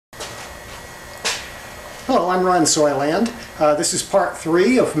Hello, I'm Ron Soyland. This is part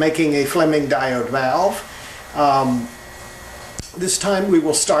 3 of making a Fleming diode valve. This time we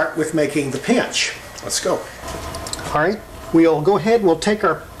will start with making the pinch. Let's go. Alright, we'll go ahead and we'll take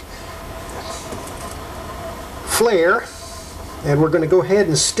our flare and we're going to go ahead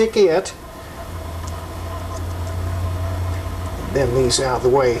and stick it. Bend these out of the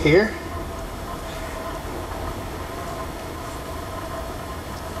way here.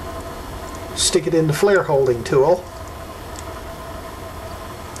 Stick it in the flare holding tool.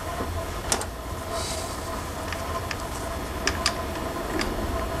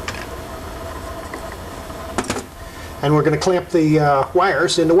 And we're going to clamp the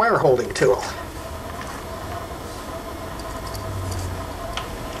wires in the wire holding tool.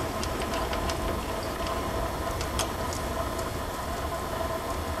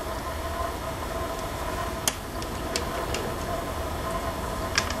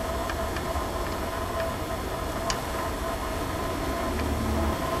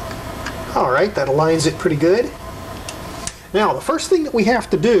 Alright, that aligns it pretty good. Now, the first thing that we have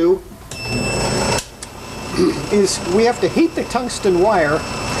to do is we have to heat the tungsten wire,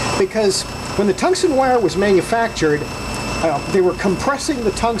 because when the tungsten wire was manufactured, they were compressing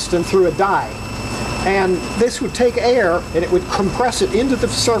the tungsten through a die. And this would take air and it would compress it into the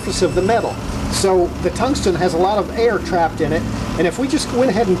surface of the metal. So the tungsten has a lot of air trapped in it, and if we just went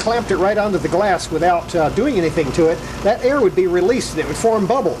ahead and clamped it right onto the glass without doing anything to it, that air would be released and it would form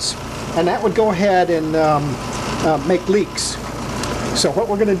bubbles. And that would go ahead and make leaks. So what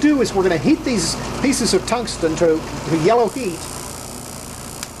we're going to do is we're going to heat these pieces of tungsten to yellow heat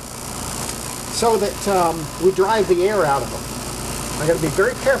so that we drive the air out of them. I've got to be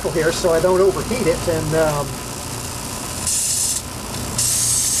very careful here so I don't overheat it and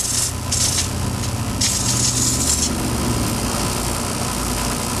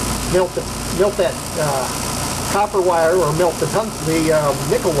melt that copper wire or melt the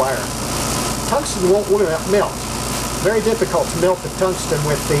nickel wire. Tungsten won't melt. Very difficult to melt the tungsten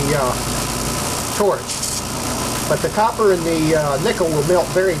with the torch. But the copper and the nickel will melt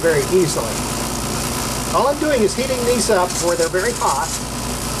very, very easily. All I'm doing is heating these up where they're very hot.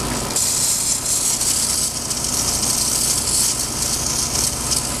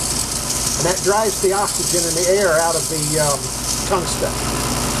 And that drives the oxygen and the air out of the tungsten.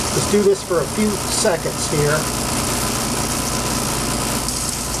 Just do this for a few seconds here.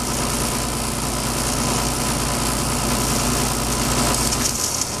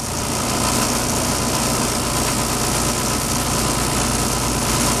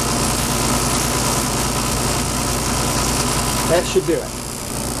 That should do it.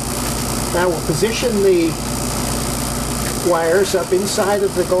 Now we'll position the wires up inside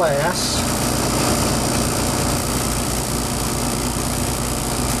of the glass.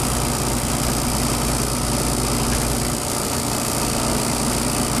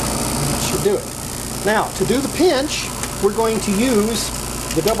 That should do it. Now, to do the pinch, we're going to use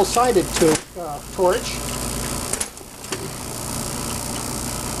the double-sided torch.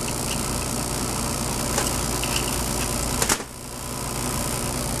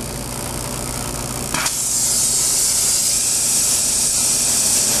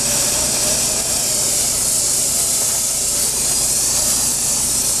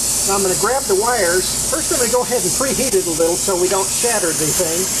 I'm going to grab the wires. First I'm going to go ahead and preheat it a little so we don't shatter the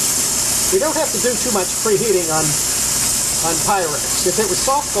thing. We don't have to do too much preheating on Pyrex. If it was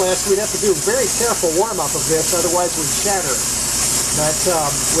soft glass, we'd have to do a very careful warm-up of this, otherwise we'd shatter it. But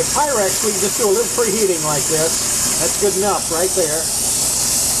with Pyrex, we can just do a little preheating like this. That's good enough right there.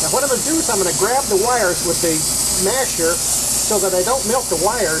 Now what I'm going to do is I'm going to grab the wires with the masher so that I don't melt the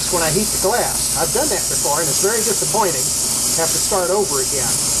wires when I heat the glass. I've done that before and it's very disappointing. Have to start over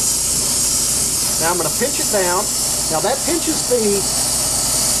again. Now I'm going to pinch it down. Now that pinches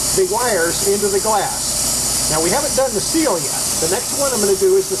the wires into the glass. Now we haven't done the seal yet. The next one I'm going to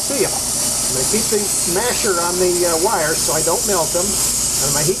do is the seal. I'm going to keep the masher on the wires so I don't melt them. And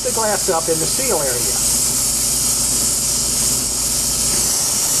I'm going to heat the glass up in the seal area.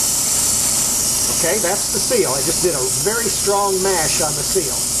 Okay, that's the seal. I just did a very strong mash on the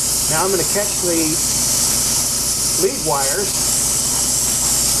seal. Now I'm going to catch the lead wires.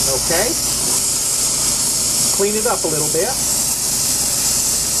 Okay. Clean it up a little bit.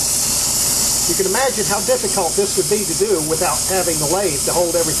 You can imagine how difficult this would be to do without having the lathe to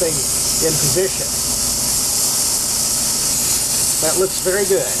hold everything in position. That looks very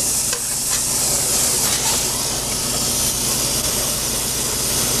good.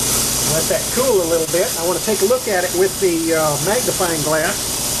 Let that cool a little bit. I want to take a look at it with the magnifying glass.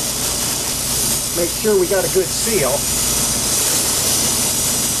 Make sure we got a good seal.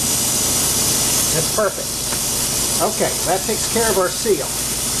 That's perfect. Okay, that takes care of our seal.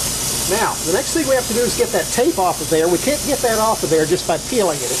 Now, the next thing we have to do is get that tape off of there. We can't get that off of there just by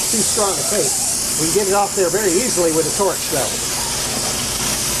peeling it. It's too strong a tape. We can get it off there very easily with a torch, though.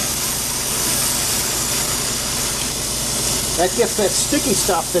 That gets that sticky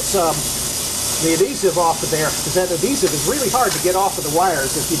stuff that's the adhesive off of there, because that adhesive is really hard to get off of the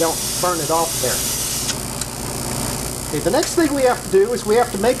wires if you don't burn it off there. Okay, the next thing we have to do is we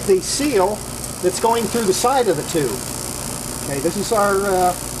have to make the seal that's going through the side of the tube. Okay, this is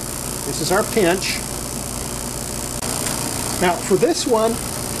our pinch. Now for this one,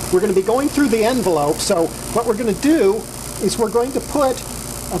 we're going to be going through the envelope, so what we're going to do is we're going to put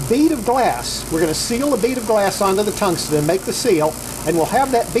a bead of glass. We're going to seal a bead of glass onto the tungsten and make the seal, and we'll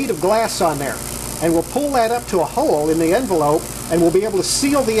have that bead of glass on there. And we'll pull that up to a hole in the envelope, and we'll be able to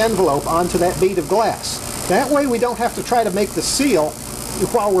seal the envelope onto that bead of glass. That way we don't have to try to make the seal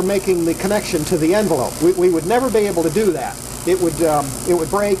while we're making the connection to the envelope. We would never be able to do that. It would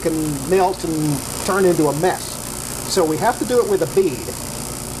break and melt and turn into a mess. So we have to do it with a bead.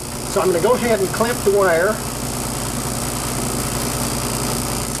 So I'm going to go ahead and clamp the wire.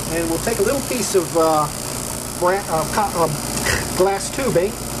 And we'll take a little piece of glass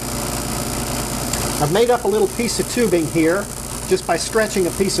tubing. I've made up a little piece of tubing here just by stretching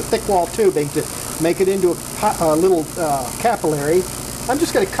a piece of thick wall tubing to make it into a little capillary. I'm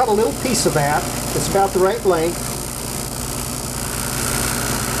just going to cut a little piece of that. It's about the right length.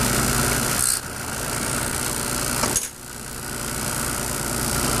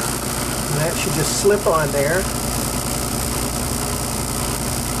 And that should just slip on there.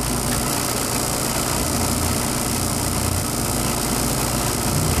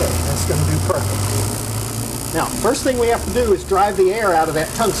 Okay, that's going to do perfect. Now, first thing we have to do is drive the air out of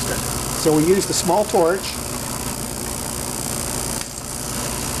that tungsten. So we use the small torch.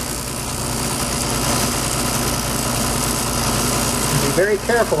 Be very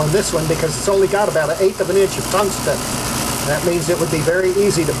careful on this one because it's only got about 1/8 of an inch of tungsten. That means it would be very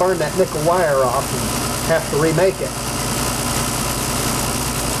easy to burn that nickel wire off and have to remake it.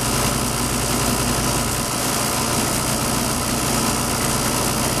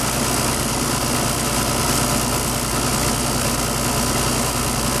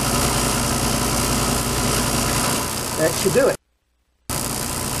 That should do it.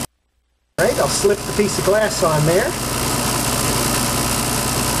 Alright, I'll slip the piece of glass on there.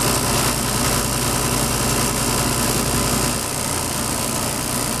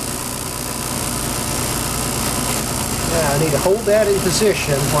 Now I need to hold that in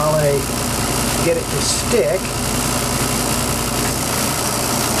position while I get it to stick.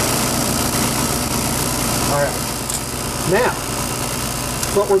 Alright. Now,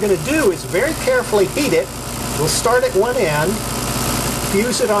 what we're going to do is very carefully heat it. We'll start at one end,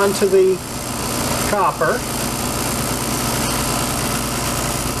 fuse it onto the copper,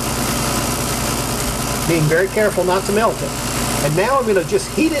 being very careful not to melt it. And now I'm going to just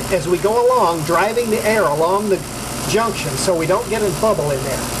heat it as we go along, driving the air along the junction so we don't get a bubble in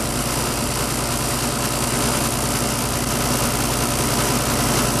there.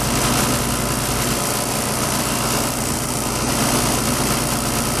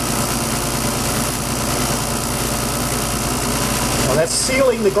 That's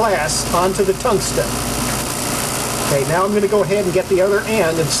sealing the glass onto the tungsten. Okay, now I'm going to go ahead and get the other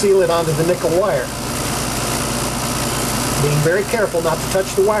end and seal it onto the nickel wire. Being very careful not to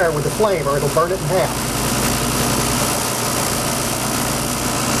touch the wire with the flame or it'll burn it in half.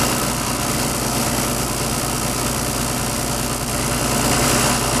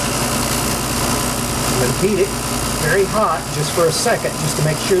 I'm going to heat it very hot just for a second just to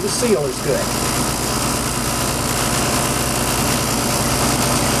make sure the seal is good.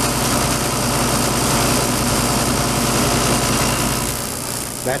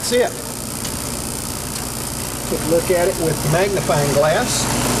 That's it. Take a look at it with the magnifying glass.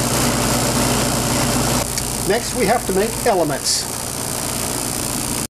 Next we have to make elements.